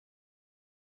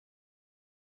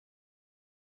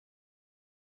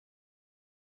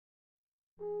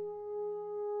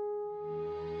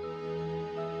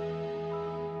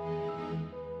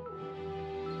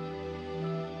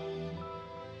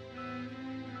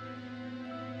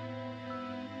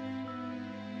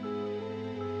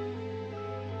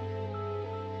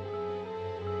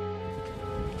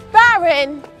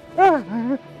Baron!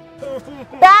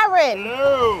 Baron!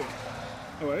 Hello!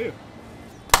 How are you?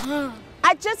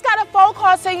 I just got a phone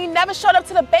call saying you never showed up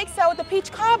to the bake sale with the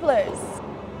peach cobblers.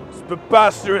 It's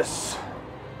preposterous.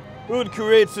 Who would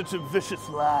create such a vicious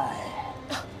lie?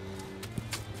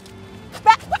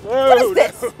 What is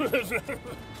this?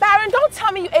 Baron, don't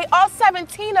tell me you ate all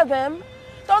 17 of them.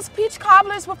 Those peach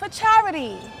cobblers were for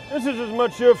charity. This is as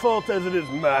much your fault as it is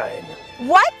mine.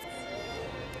 What?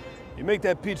 You make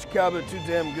that peach cobbler too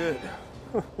damn good.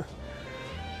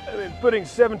 I mean, putting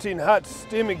 17 hot,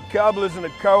 steaming cobblers in a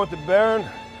car with the Baron,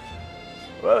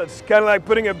 well, it's kind of like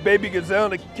putting a baby gazelle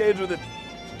in a cage with a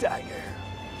tiger.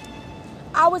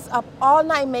 I was up all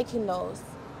night making those.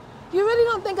 You really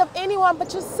don't think of anyone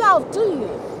but yourself, do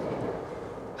you?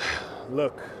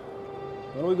 Look,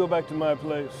 why don't we go back to my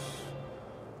place,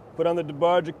 put on the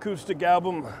DeBarge acoustic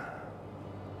album,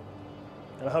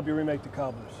 and I'll help you remake the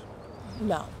cobblers.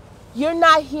 No, you're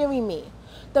not hearing me.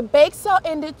 The bake sale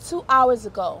ended 2 hours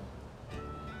ago.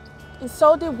 And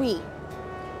so did we.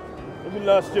 Have you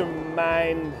lost your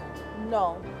mind?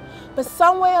 No, but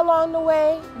somewhere along the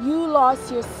way, you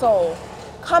lost your soul.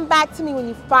 Come back to me when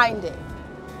you find it.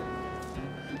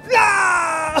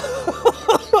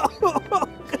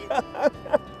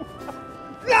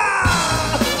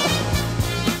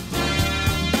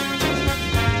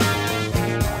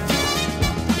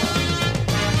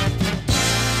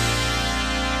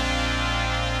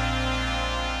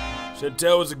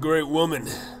 Chantel was a great woman,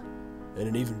 and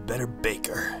an even better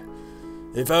baker.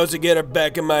 If I was to get her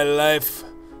back in my life,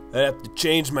 I'd have to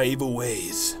change my evil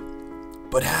ways.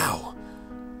 But how?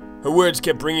 Her words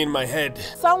kept ringing in my head.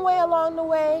 Somewhere along the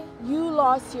way, you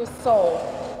lost your soul.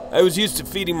 I was used to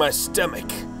feeding my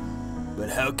stomach,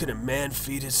 but how can a man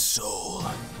feed his soul?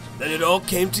 Then it all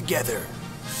came together.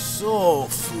 Soul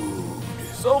food.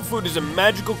 Soul food is a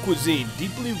magical cuisine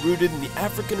deeply rooted in the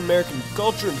African-American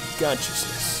culture and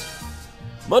consciousness.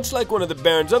 Much like one of the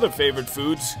Baron's other favorite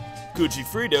foods, Coochie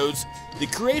Fritos, the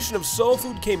creation of soul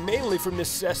food came mainly from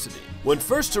necessity. When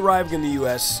first arriving in the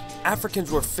US,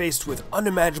 Africans were faced with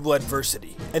unimaginable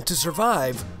adversity, and to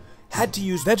survive, had to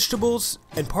use vegetables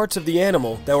and parts of the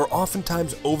animal that were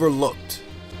oftentimes overlooked.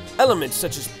 Elements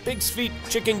such as pig's feet,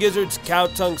 chicken gizzards, cow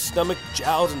tongue, stomach,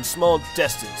 jowls, and small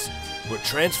intestines were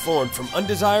transformed from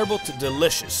undesirable to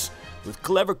delicious with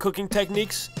clever cooking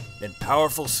techniques and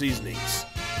powerful seasonings.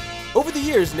 Over the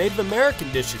years, Native American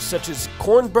dishes such as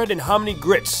cornbread and hominy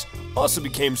grits also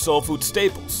became soul food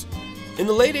staples. In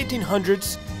the late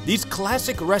 1800s, these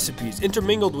classic recipes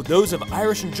intermingled with those of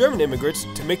Irish and German immigrants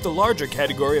to make the larger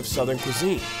category of Southern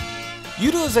cuisine.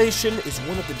 Utilization is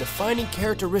one of the defining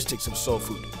characteristics of soul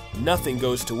food. Nothing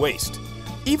goes to waste.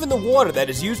 Even the water that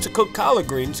is used to cook collard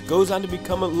greens goes on to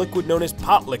become a liquid known as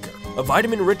pot liquor, a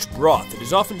vitamin-rich broth that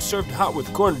is often served hot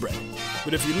with cornbread.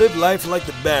 But if you live life like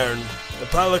the Baron, a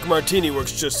potluck martini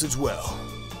works just as well.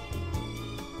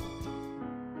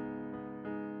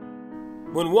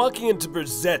 When walking into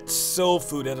Berzette's Soul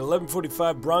Food at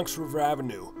 1145 Bronx River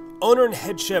Avenue, owner and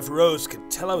head chef Rose could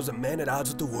tell I was a man at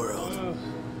odds with the world.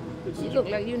 You look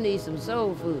like you need some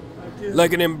soul food.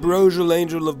 Like an ambrosial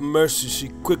angel of mercy, she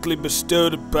quickly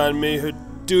bestowed upon me her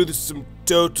toothsome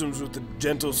totems with a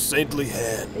gentle, saintly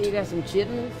hand. Here you got some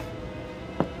chitlins,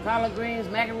 collard greens,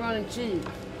 macaroni and cheese,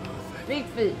 pig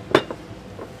feet,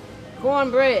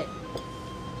 cornbread,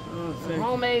 some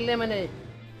homemade lemonade.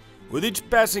 With each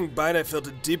passing bite, I felt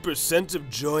a deeper sense of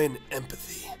joy and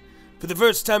empathy. For the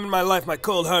first time in my life, my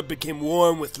cold heart became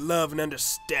warm with love and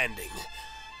understanding.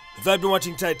 If I'd been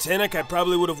watching Titanic, I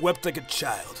probably would have wept like a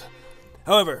child.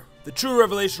 However, the true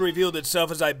revelation revealed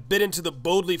itself as I bit into the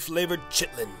boldly flavored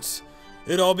chitlins.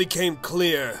 It all became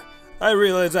clear. I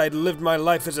realized I'd lived my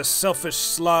life as a selfish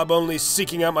slob, only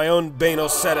seeking out my own banal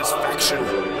satisfaction.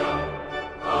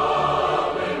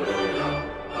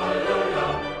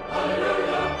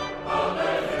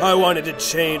 I wanted to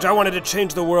change. I wanted to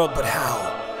change the world, but how?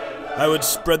 I would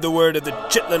spread the word of the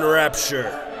chitlin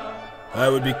rapture. I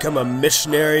would become a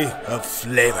missionary of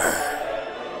flavor.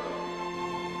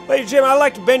 Lady Jim, I'd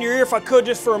like to bend your ear if I could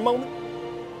just for a moment.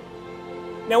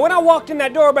 Now, when I walked in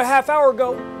that door about a half hour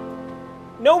ago,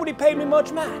 nobody paid me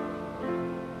much mind.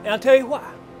 And I'll tell you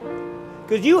why.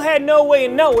 Because you had no way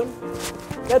of knowing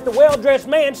that the well-dressed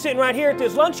man sitting right here at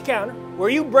this lunch counter, where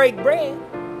you break bread,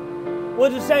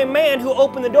 was the same man who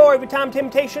opened the door every time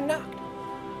temptation knocked.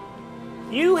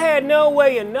 You had no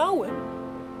way of knowing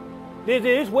that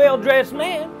this well-dressed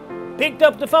man picked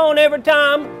up the phone every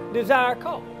time desire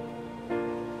called.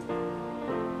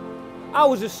 I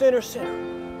was a sinner's sinner.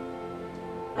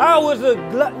 I was a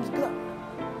glutton's glutton.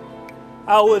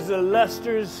 I was a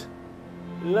luster's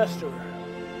lusterer.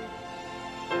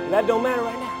 That don't matter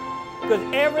right now.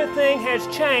 Because everything has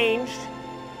changed.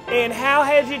 And how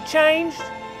has it changed?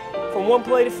 From one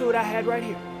plate of food I had right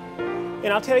here. And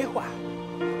I'll tell you why.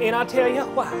 And I'll tell you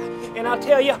why. And I'll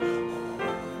tell you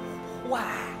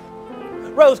why.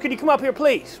 Rose, could you come up here,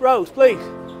 please? Rose, please.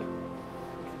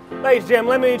 Ladies and gentlemen,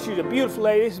 let me introduce you to a beautiful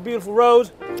lady. This is beautiful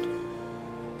Rose.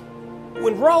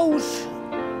 When Rose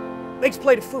makes a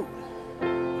plate of food,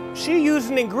 she uses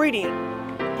an ingredient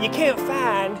you can't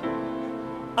find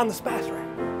on the spice rack.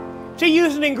 She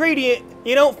uses an ingredient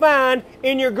you don't find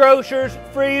in your grocer's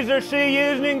freezer. She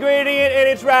uses an ingredient and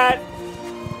it's right.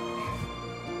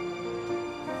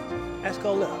 That's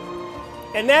called love.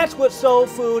 And that's what soul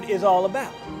food is all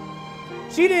about.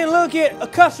 She didn't look at a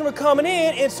customer coming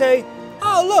in and say,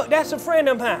 oh, look, that's a friend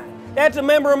of mine. That's a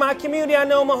member of my community I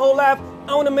know my whole life.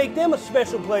 I want to make them a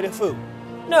special plate of food.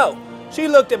 No, she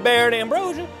looked at Baron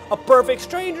Ambrosia, a perfect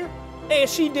stranger, and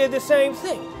she did the same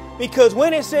thing. Because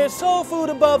when it says soul food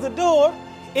above the door,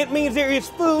 it means there is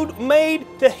food made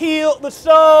to heal the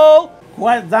soul.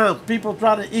 Quiet down, people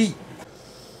try to eat.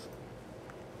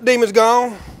 Demon's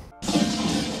gone.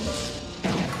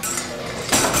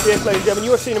 Yes, ladies and gentlemen,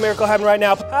 you are seeing a miracle happen right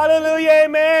now. Hallelujah,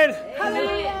 amen.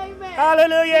 Hallelujah, amen.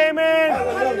 Hallelujah, amen.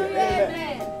 Hallelujah,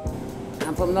 amen.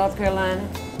 I'm from North Carolina.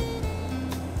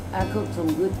 I cook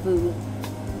some good food.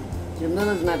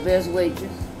 Jamila's my best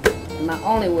waitress, and my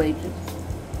only waitress.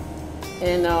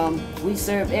 And we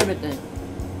serve everything.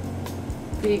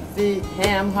 Pig feet,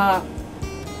 ham hock,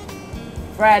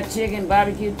 fried chicken,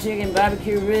 barbecue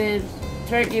ribs,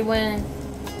 turkey wings,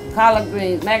 collard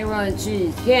greens, macaroni and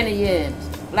cheese, candy yams,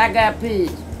 black-eyed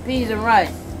peas, peas and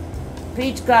rice,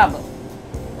 peach cobbler,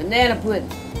 banana pudding,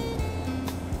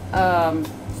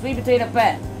 sweet potato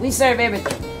pie. We serve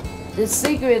everything. The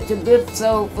secret to good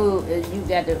soul food is you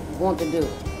got to want to do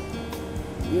it.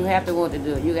 You have to want to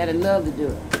do it. You got to love to do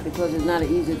it because it's not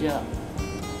an easy job.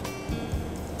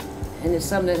 And it's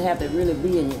something that have to really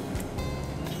be in you.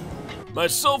 My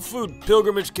soul food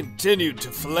pilgrimage continued to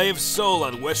Filet of Soul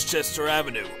on Westchester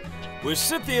Avenue, where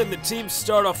Cynthia and the team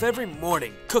start off every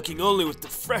morning cooking only with the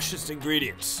freshest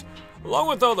ingredients. Along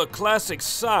with all the classic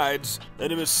sides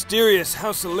and a mysterious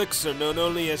house elixir known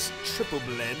only as Triple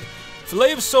Blend,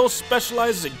 Filet of Soul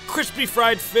specializes in crispy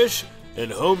fried fish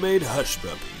and homemade hush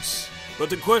puppies. But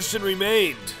the question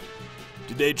remained,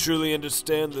 did they truly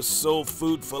understand the soul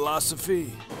food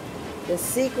philosophy? The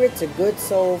secret to good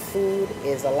soul food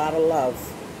is a lot of love.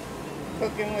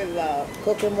 Cooking with love.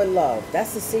 Cooking with love.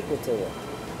 That's the secret to it.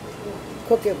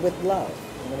 Cook it with love.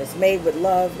 When it's made with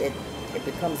love, it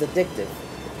becomes addictive.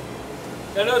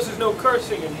 Now notice there's no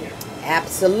cursing in here.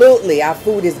 Absolutely. Our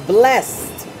food is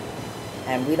blessed.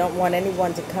 And we don't want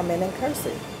anyone to come in and curse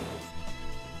it.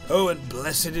 Oh, and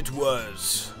blessed it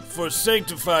was. For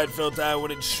sanctified felt I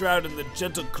when enshrouded in the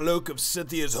gentle cloak of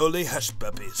Cynthia's holy hush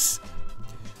puppies.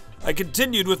 I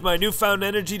continued with my newfound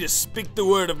energy to speak the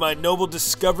word of my noble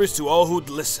discoveries to all who'd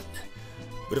listen.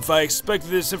 But if I expected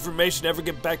this information to ever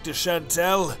get back to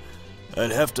Chantel,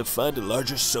 I'd have to find a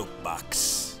larger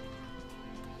soapbox.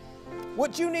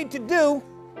 What you need to do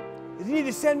is you need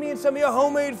to send me in some of your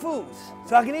homemade foods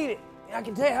so I can eat it. And I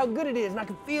can tell you how good it is and I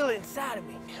can feel it inside of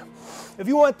me. If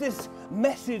you want this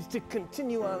message to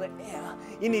continue on the air,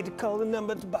 you need to call the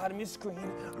number at the bottom of your screen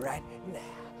right now.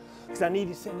 Because I need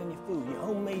you to send in your food, your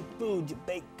homemade food, your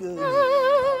baked goods,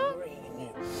 your green, you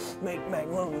make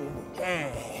macaroni and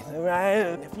cheese, all right?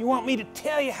 And if you want me to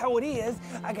tell you how it is,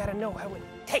 I gotta know how it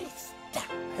tastes.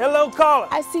 Hello, caller.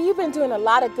 I see you've been doing a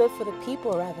lot of good for the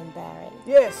people, Reverend Baron.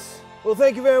 Yes. Well,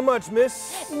 thank you very much,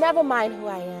 miss. Never mind who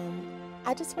I am.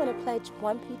 I just want to pledge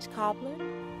one peach cobbler.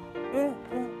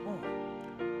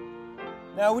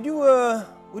 Now, would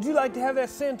you like to have that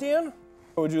sent in?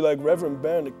 Or would you like Reverend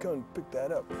Baron to come and pick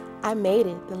that up? I made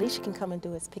it. The least you can come and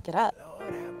do is pick it up.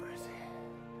 Lord have mercy.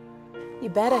 You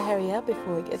better hurry up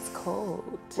before it gets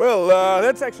cold. Well,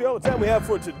 that's actually all the time we have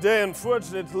for today,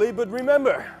 unfortunately. But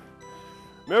remember,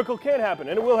 miracle can happen,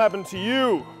 and it will happen to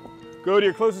you. Go to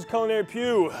your closest culinary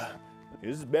pew.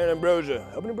 This is Baron Ambrosia,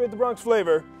 helping to break the Bronx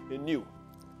flavor in you.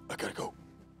 I gotta go.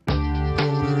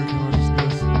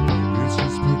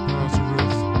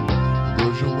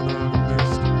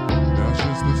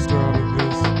 The start of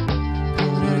this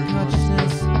culinary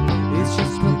consciousness. It's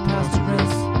just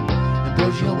preposterous.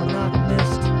 Ambrosia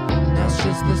monogamist.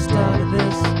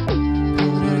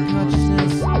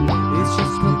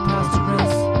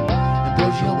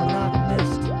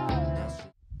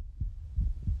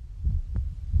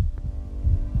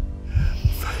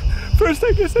 First,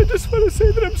 I guess I just want to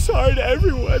say that I'm sorry to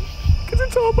everyone, because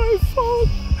it's all my fault.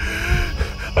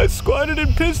 I squandered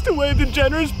and pissed away the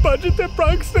generous budget that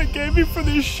BronxNet gave me for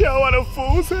this show on a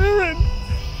fool's errand.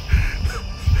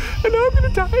 And now I'm gonna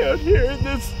die out here in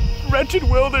this wretched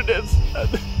wilderness.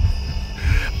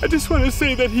 I just want to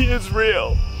say that he is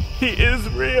real. He is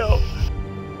real.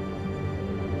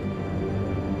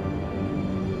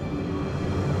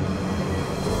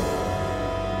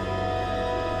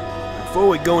 Before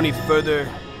we go any further,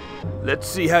 let's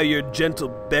see how your gentle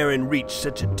Baron reached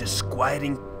such a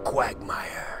disquieting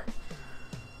quagmire.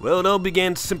 Well, it all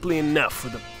began simply enough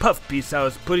with a puff piece I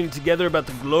was putting together about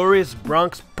the glorious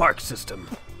Bronx park system.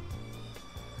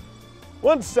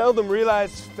 One seldom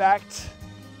realized fact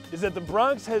is that the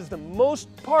Bronx has the most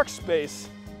park space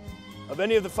of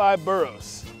any of the 5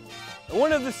 boroughs. And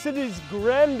one of the city's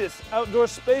grandest outdoor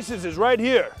spaces is right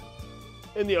here,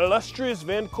 in the illustrious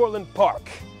Van Cortlandt Park.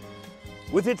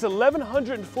 With its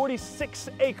 1,146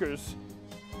 acres,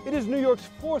 it is New York's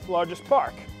 4th largest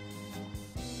park.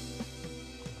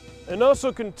 And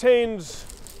also contains...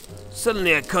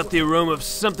 Suddenly I caught the aroma of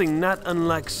something not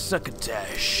unlike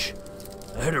succotash.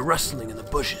 I heard a rustling in the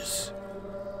bushes.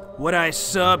 What I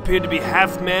saw appeared to be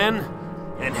half man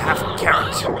and half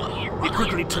carrot. It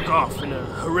quickly took off in a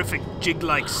horrific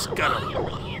jig-like scuttle.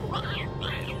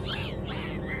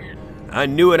 I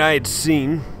knew what I had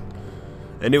seen,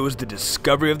 and it was the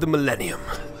discovery of the millennium.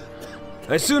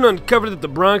 I soon uncovered that the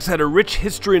Bronx had a rich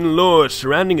history and lore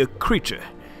surrounding a creature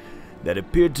that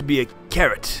appeared to be a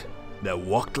carrot that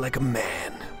walked like a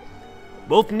man.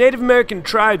 Both Native American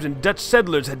tribes and Dutch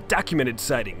settlers had documented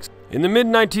sightings. In the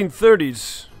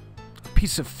mid-1930s, a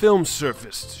piece of film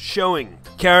surfaced showing the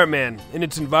Carrot Man in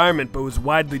its environment, but was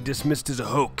widely dismissed as a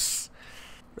hoax.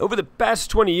 Over the past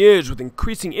 20 years, with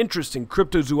increasing interest in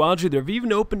cryptozoology, there have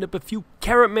even opened up a few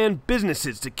Carrot Man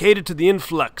businesses to cater to the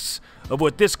influx of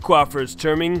what this coiffer is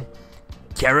terming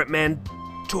Carrot Man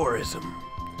tourism.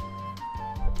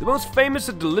 The most famous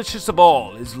and delicious of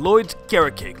all is Lloyd's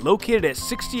Carrot Cake, located at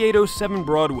 6807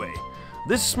 Broadway.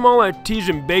 This small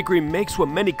artisan bakery makes what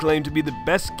many claim to be the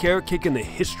best carrot cake in the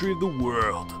history of the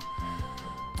world.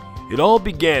 It all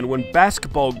began when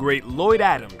basketball great Lloyd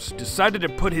Adams decided to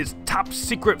put his top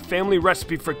secret family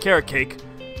recipe for carrot cake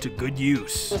to good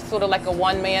use. It was sort of like a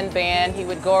one-man band. He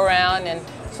would go around and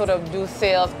sort of do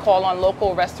sales, call on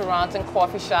local restaurants and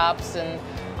coffee shops and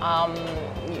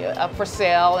up for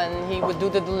sale, and he would do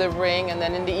the delivering, and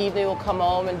then in the evening he'll come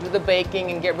home and do the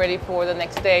baking and get ready for the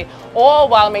next day, all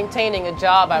while maintaining a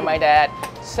job, I might add.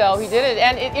 So he did it,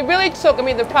 and it really took, I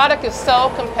mean, the product is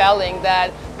so compelling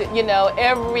that, you know,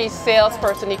 every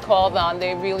salesperson he called on,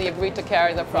 they really agreed to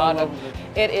carry the product.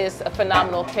 It is a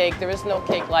phenomenal cake. There is no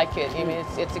cake like it. I mean,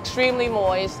 it's extremely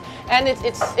moist, and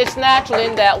it's natural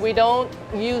in that we don't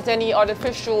use any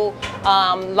artificial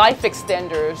life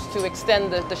extenders to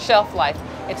extend the shelf life.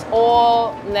 It's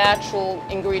all natural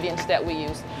ingredients that we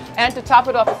use. And to top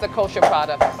it off, it's a kosher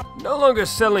product. No longer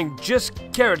selling just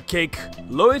carrot cake,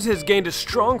 Lloyd's has gained a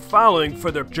strong following for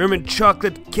their German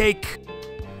chocolate cake,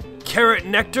 carrot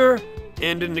nectar,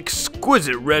 and an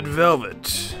exquisite red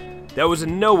velvet that was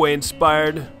in no way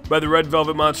inspired by the red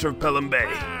velvet monster of Pelham Bay.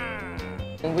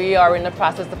 We are in the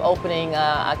process of opening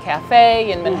a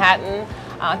cafe in Manhattan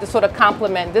to sort of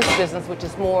complement this business, which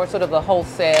is more sort of a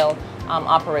wholesale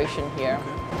operation here.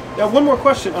 Now, one more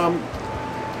question.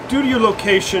 Due to your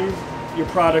location, your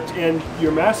product, and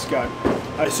your mascot,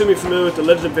 I assume you're familiar with the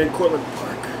Legend of Van Cortlandt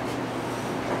Park.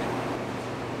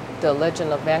 The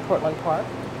Legend of Van Cortlandt Park?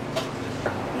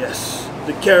 Yes,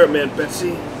 the Carrot Man,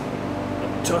 Betsy.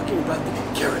 I'm talking about the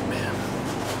Carrot Man.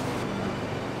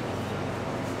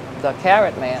 The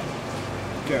Carrot Man.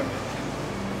 Carrot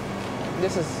Man.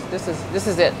 This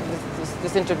is it.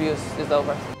 This interview is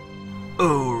over.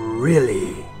 Oh,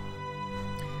 really?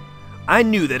 I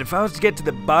knew that if I was to get to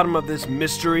the bottom of this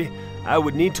mystery, I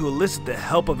would need to elicit the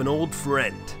help of an old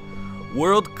friend,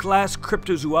 world-class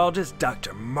cryptozoologist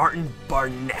Dr. Martin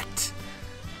Barnett.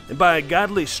 And by a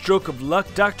godly stroke of luck,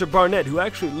 Dr. Barnett, who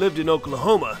actually lived in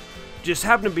Oklahoma, just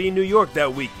happened to be in New York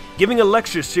that week, giving a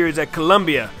lecture series at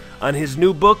Columbia on his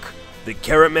new book, The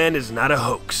Carrot Man Is Not a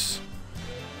Hoax.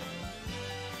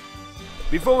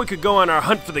 Before we could go on our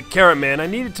hunt for the Carrot Man, I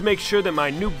needed to make sure that my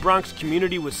new Bronx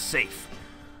community was safe.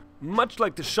 Much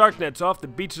like the shark nets off the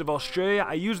beaches of Australia,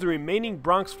 I used the remaining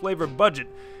Bronx Flavor budget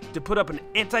to put up an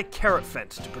anti-carrot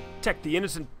fence to protect the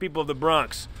innocent people of the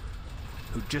Bronx,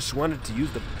 who just wanted to use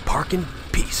the park in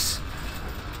peace.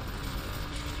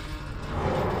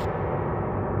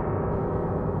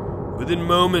 Within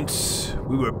moments,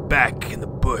 we were back in the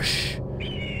bush,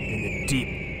 in the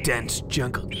deep, dense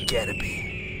jungle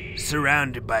canopy,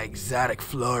 surrounded by exotic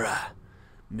flora,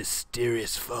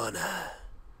 mysterious fauna.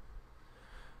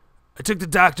 I took the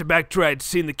doctor back to where I'd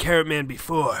seen the Carrot Man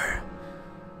before,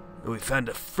 and we found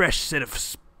a fresh set of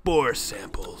spore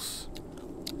samples.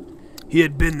 He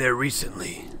had been there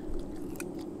recently.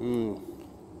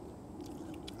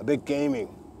 A bit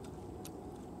gaming.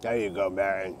 There you go,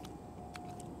 Baron.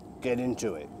 Get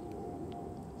into it.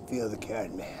 Feel the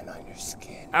carrot man on your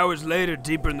skin. Hours later,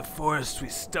 deeper in the forest, we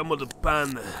stumbled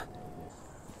upon the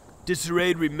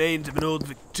disarrayed remains of an old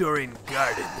Victorian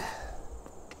garden.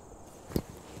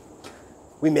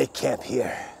 We make camp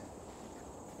here.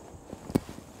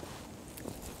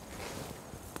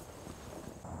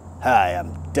 Hi,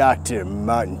 I'm Dr.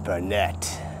 Martin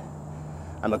Barnett.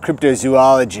 I'm a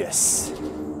cryptozoologist.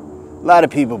 A lot of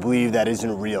people believe that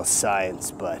isn't real science,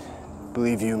 but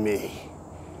believe you me,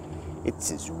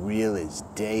 it's as real as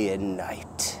day and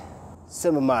night.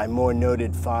 Some of my more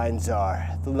noted finds are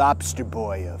the lobster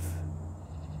boy of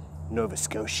Nova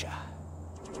Scotia.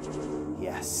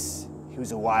 Yes, he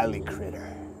was a wily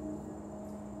critter.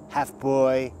 Half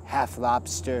boy, half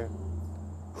lobster.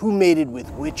 Who mated with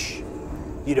which?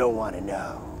 You don't want to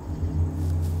know.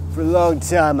 For a long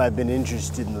time, I've been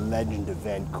interested in the legend of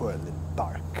Van Cortlandt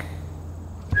Park.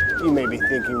 You may be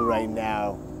thinking right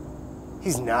now,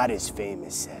 he's not as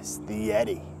famous as the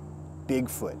Yeti,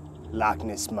 Bigfoot, Loch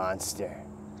Ness Monster.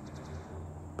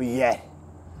 But yet,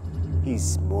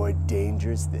 he's more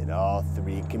dangerous than all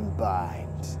three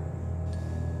combined.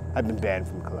 I've been banned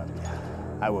from Colombia.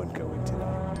 I won't go into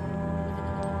that.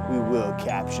 We will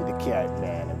capture the carrot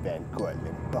man of Van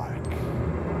Cortlandt Park.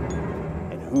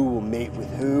 And who will mate with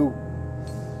who?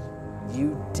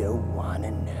 You don't want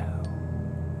to know.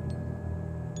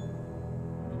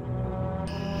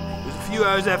 It was a few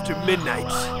hours after midnight,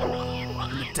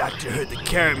 and the doctor heard the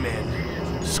carrot man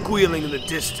squealing in the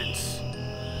distance.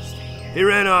 He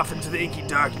ran off into the inky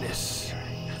darkness.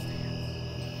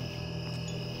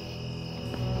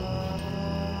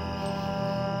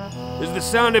 As the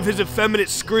sound of his effeminate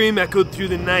scream echoed through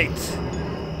the night,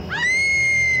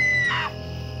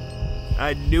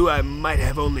 I knew I might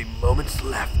have only moments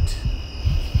left.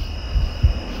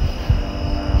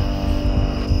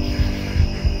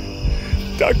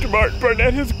 Dr. Martin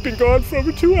Barnett has been gone for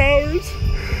over 2 hours.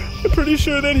 I'm pretty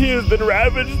sure that he has been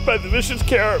ravaged by the vicious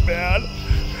carrot man.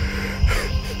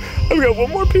 I've got one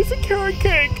more piece of carrot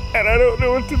cake, and I don't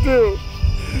know what to do.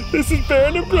 This is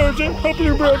Baron Ambrosia, helping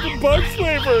you bring the Bronx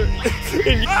Flavor.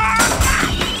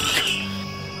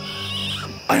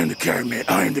 I am the carrot man.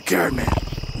 I am the carrot man.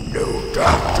 No,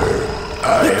 doctor.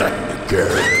 I am the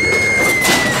carrot man.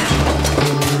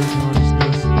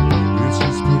 It's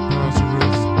just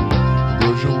preposterous.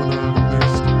 Ambrosia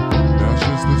monogamist. That's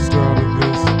just the start of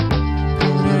this.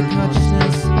 Comedic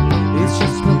consciousness. It's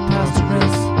just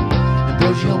preposterous.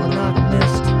 Ambrosia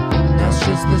monogamist. That's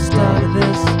just the start of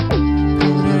this.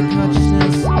 Comedic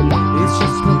consciousness. It's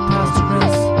just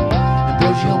preposterous.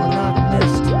 Ambrosia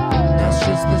monogamist. That's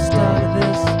just the start of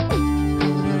this.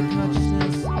 Comedic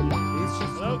consciousness. It's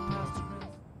just preposterous.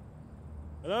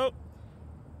 Hello?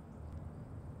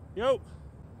 Yo.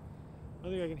 I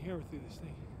think I can hear through this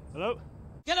thing. Hello?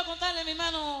 Quiero contarle, mi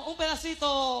hermano, un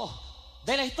pedacito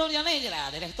de la historia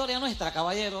negra, de la historia nuestra,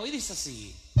 caballero. Y dice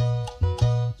así.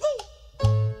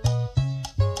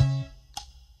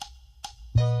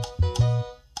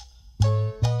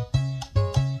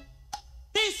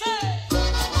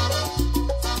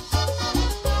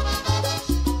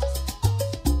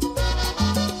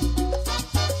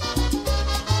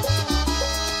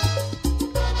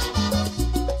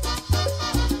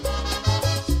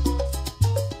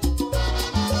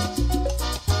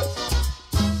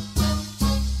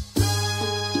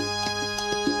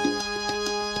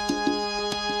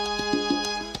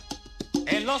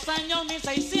 Los años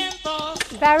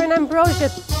 1600. Baron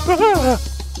Ambrosia.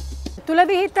 ¿Tú le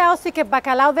dijiste a Ozzy que el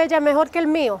bacalao de ella es mejor que el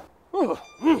mío?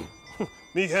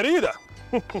 Mi querida.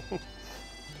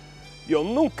 Yo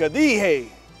nunca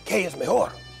dije que es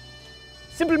mejor.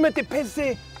 Simplemente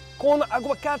pensé con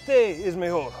aguacate es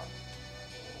mejor.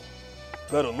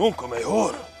 Pero nunca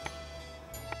mejor.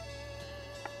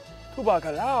 Tu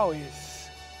bacalao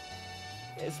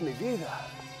es mi vida.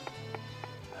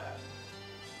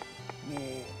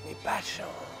 Mi pasión.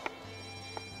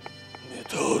 Mi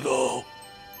todo.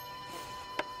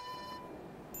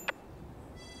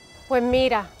 Pues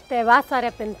mira, te vas a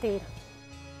arrepentir.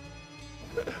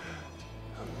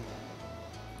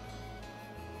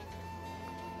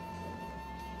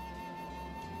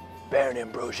 Baron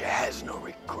Ambrosia has no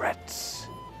regrets.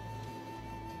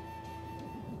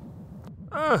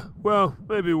 Well,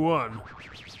 maybe one.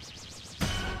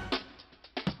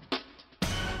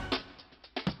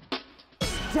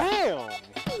 Damn!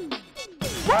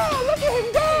 Wow, look at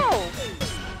him go!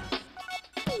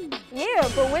 Yeah,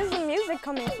 but where's the music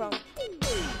coming from?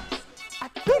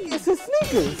 think it's his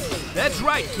sneakers. That's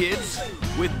right, kids.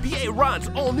 With B.A. Ron's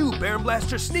all-new Baron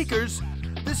Blaster sneakers,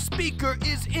 the speaker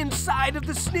is inside of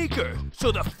the sneaker,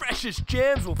 so the freshest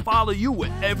jams will follow you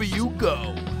wherever you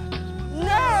go.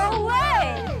 No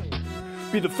way!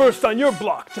 Be the first on your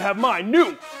block to have my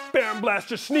new Baron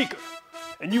Blaster sneaker.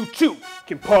 And you too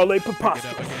can parlay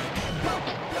preposterous.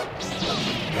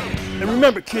 And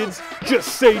remember, kids,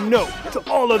 just say no to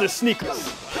all other sneakers.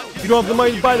 If you don't have the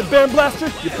money to buy the Baron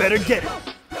Blaster, you better get it,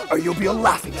 or you'll be a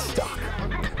laughing stock.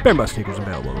 Baron Blaster sneakers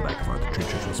available in the back of our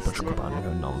trenches with special couponing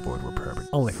and null and void were prohibited.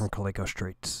 Only from Coleco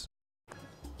Streets.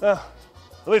 At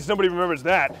least nobody remembers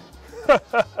that.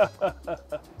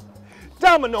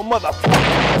 Domino,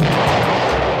 motherfucker!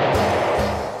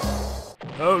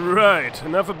 Alright,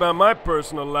 enough about my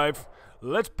personal life.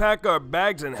 Let's pack our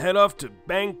bags and head off to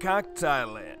Bangkok,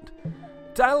 Thailand.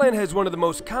 Thailand has one of the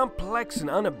most complex and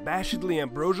unabashedly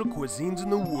ambrosial cuisines in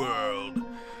the world.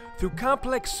 Through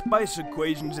complex spice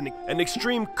equations and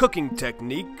extreme cooking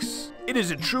techniques, it is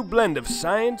a true blend of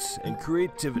science and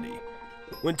creativity.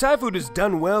 When Thai food is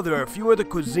done well, there are a few other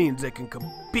cuisines that can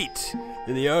compete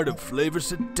in the art of flavor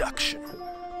seduction.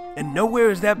 And nowhere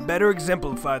is that better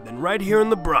exemplified than right here in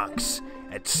the Bronx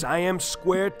at Siam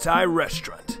Square Thai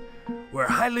Restaurant, where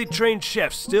highly trained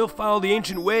chefs still follow the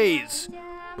ancient ways,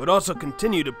 but also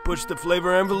continue to push the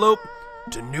flavor envelope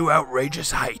to new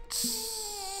outrageous heights.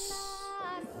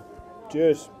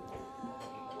 Cheers.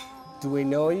 Do we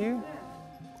know you?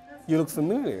 You look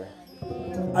familiar.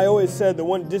 I always said the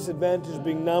one disadvantage of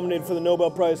being nominated for the Nobel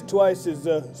Prize twice is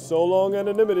so long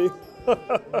anonymity.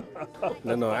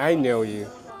 No, I know you.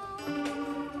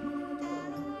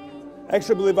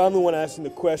 Actually, I believe I'm the one asking the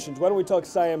questions. Why don't we talk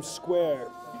Siam Square?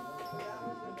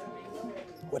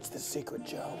 What's the secret,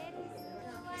 Joe?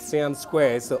 Siam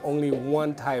Square is the only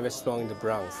one Thai restaurant in the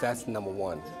Bronx. That's number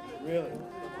one. Really?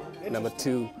 Number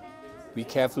two, we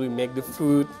carefully make the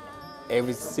food.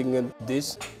 Every single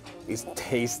dish is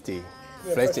tasty.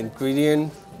 Yeah, fresh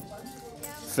ingredient,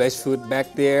 fresh food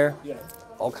back there, yeah.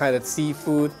 All kind of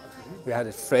seafood. We have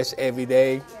it fresh every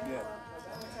day. Yeah.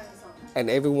 And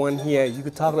everyone here, you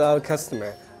could talk to our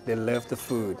customer, they love the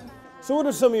food. So what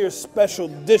are some of your special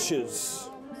dishes?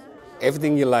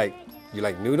 Everything you like. You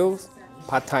like noodles?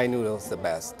 Pad Thai noodles the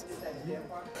best.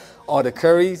 All the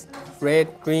curries,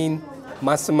 red, green,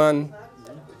 massaman,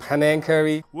 Penang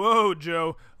curry. Whoa,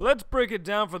 Joe. Let's break it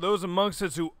down for those amongst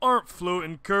us who aren't fluent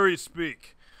in curry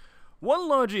speak. One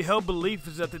largely held belief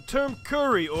is that the term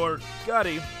curry, or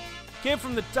gari, came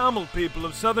from the Tamil people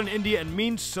of southern India and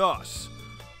means sauce.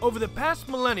 Over the past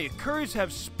millennia, curries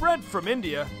have spread from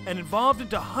India and evolved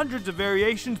into hundreds of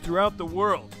variations throughout the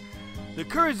world. The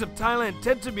curries of Thailand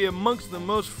tend to be amongst the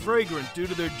most fragrant due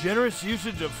to their generous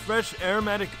usage of fresh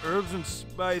aromatic herbs and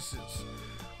spices.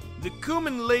 The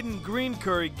cumin-laden green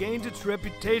curry gains its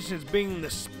reputation as being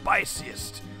the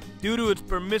spiciest due to its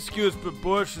promiscuous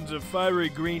proportions of fiery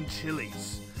green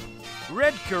chilies.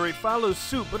 Red curry follows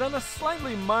suit, but on a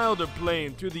slightly milder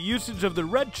plane through the usage of the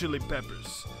red chili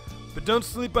peppers. But don't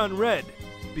sleep on red,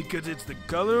 because it's the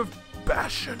color of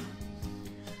passion.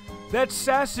 That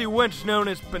sassy wench known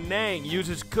as Penang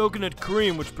uses coconut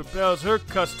cream, which propels her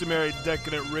customary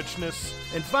decadent richness.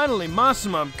 And finally,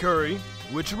 massaman curry,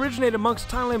 which originated amongst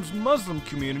Thailand's Muslim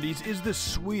communities, is the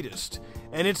sweetest,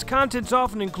 and its contents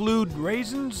often include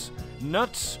raisins,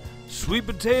 nuts, sweet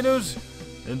potatoes,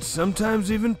 and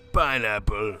sometimes even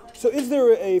pineapple. So is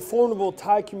there a formidable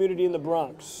Thai community in the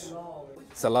Bronx?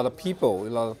 It's a lot of people, a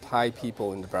lot of Thai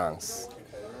people in the Bronx,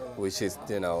 which is,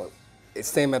 it's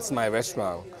same as my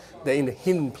restaurant. They're in the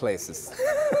hidden places.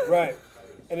 Right.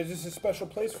 And is this a special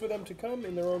place for them to come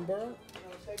in their own borough?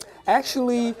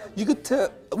 Actually, you could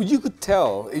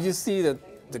tell if you see the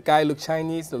guy look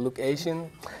Chinese, they look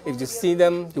Asian. If you see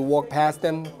them, you walk past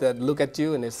them, they look at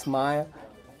you and they smile,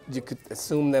 you could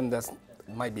assume them that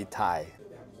might be Thai.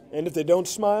 And if they don't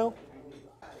smile?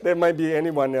 There might be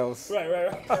anyone else.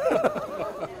 Right.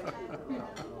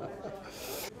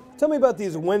 Tell me about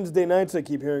these Wednesday nights I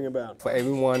keep hearing about. For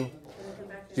everyone,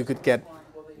 you could get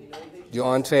your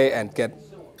entree and get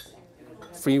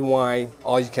free wine,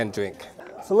 all you can drink.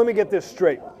 So let me get this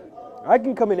straight. I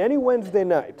can come in any Wednesday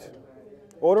night,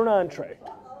 order an entree,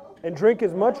 and drink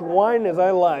as much wine as I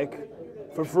like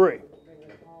for free.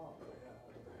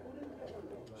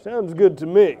 Sounds good to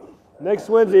me. Next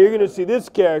Wednesday, you're going to see this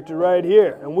character right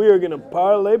here, and we are going to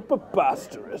parlay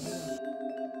preposterous.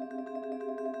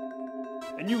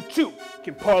 And you too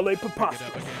can parlay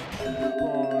preposterous.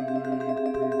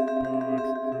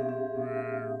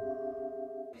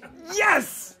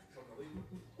 Yes!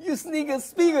 You sneaker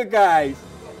speaker guys.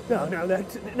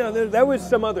 That was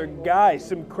some other guy,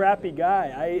 some crappy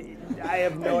guy. I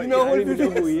have no idea. I don't even know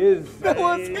who he is. That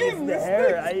was him. The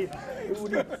hair.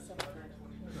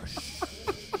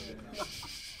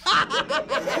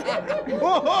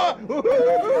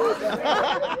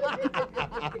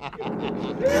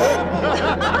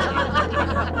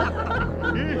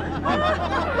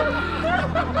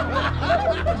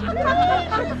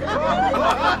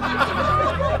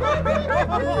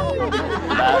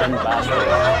 Baron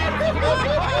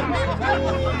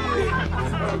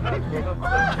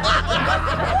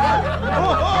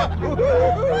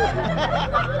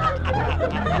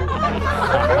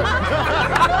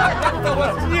That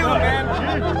was you, man.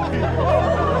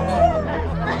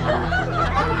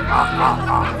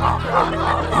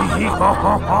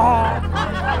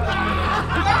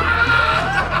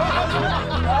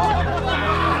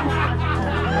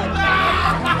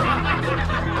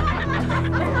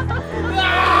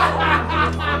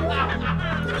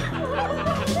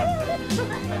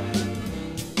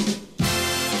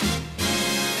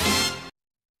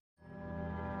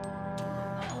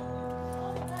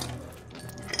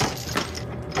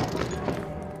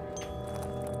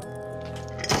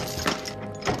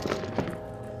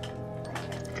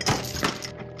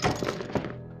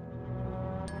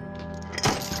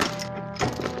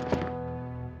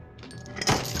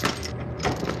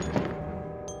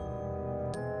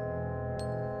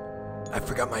 I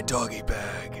forgot my doggy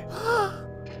bag.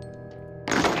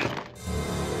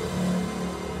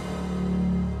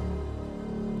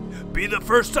 Be the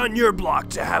first on your block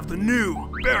to have the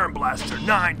new Baron Blaster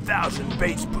 9000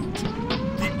 bass boot.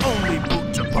 The only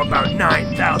boot to pump out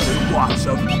 9,000 watts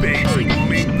of bass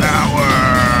booming power.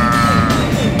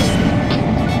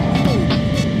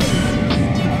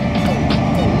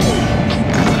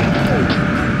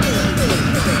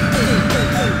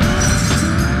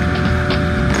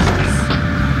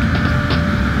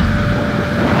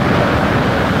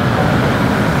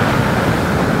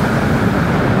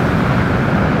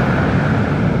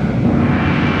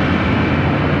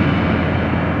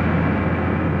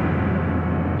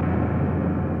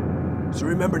 So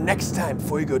remember next time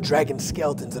before you go dragging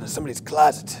skeletons out of somebody's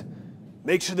closet,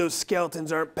 make sure those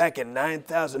skeletons aren't packing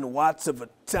 9,000 watts of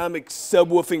atomic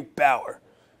subwoofing power.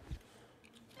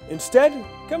 Instead,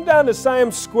 come down to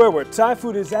Siam Square where Thai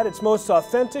food is at its most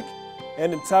authentic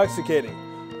and intoxicating,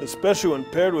 especially when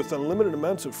paired with unlimited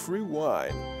amounts of free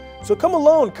wine. So come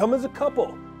alone, come as a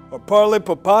couple, or parlay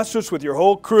preposterous with your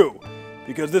whole crew,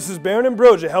 because this is Baron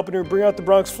Ambrosia helping you bring out the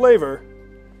Bronx flavor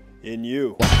in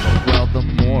you. Well, the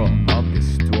moral of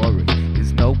this story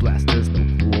is no blasters, no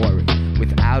glory.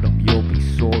 Without them, you'll be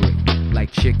soaring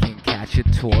like chicken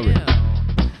cacciatore.